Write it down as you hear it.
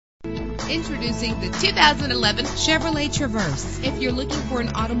Introducing the 2011 Chevrolet Traverse. If you're looking for an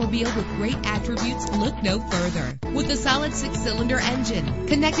automobile with great attributes, look no further. With a solid 6-cylinder engine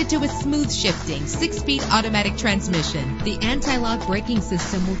connected to a smooth shifting 6-speed automatic transmission, the anti-lock braking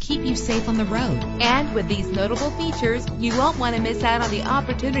system will keep you safe on the road. And with these notable features, you won't want to miss out on the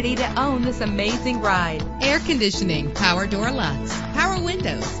opportunity to own this amazing ride. Air conditioning, power door locks, power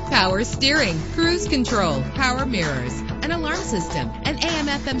windows, power steering, cruise control, power mirrors, an alarm system, an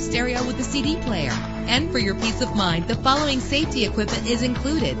AM/FM stereo with a CD player. And for your peace of mind, the following safety equipment is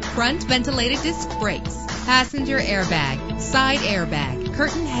included: front ventilated disc brakes, passenger airbag, side airbag,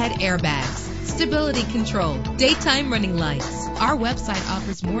 curtain head airbags, stability control, daytime running lights. Our website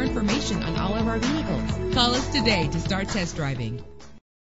offers more information on all of our vehicles. Call us today to start test driving.